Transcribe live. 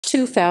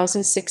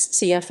2006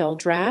 CFL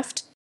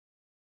Draft.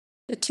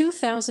 The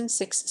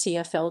 2006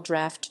 CFL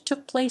Draft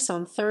took place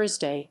on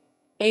Thursday,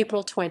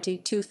 April 20,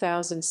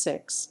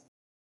 2006.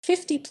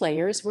 50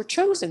 players were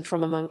chosen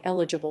from among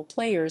eligible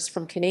players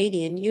from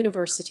Canadian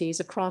universities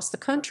across the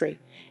country,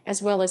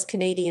 as well as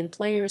Canadian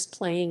players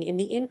playing in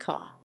the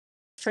NCAA.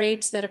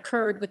 Trades that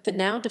occurred with the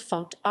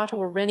now-defunct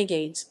Ottawa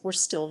Renegades were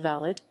still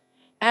valid,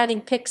 adding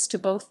picks to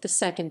both the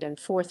second and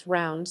fourth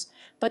rounds,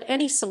 but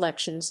any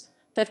selections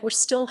that were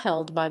still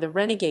held by the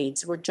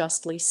Renegades were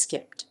justly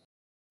skipped.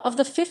 Of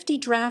the 50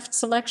 draft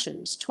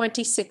selections,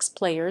 26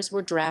 players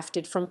were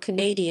drafted from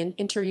Canadian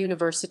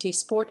Interuniversity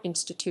Sport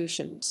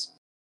institutions.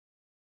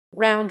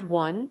 Round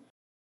 1,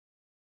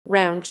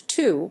 Round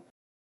 2,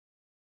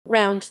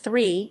 Round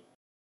 3,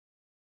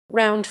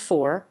 Round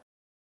 4,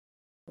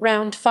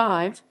 Round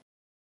 5,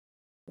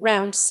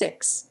 Round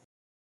 6.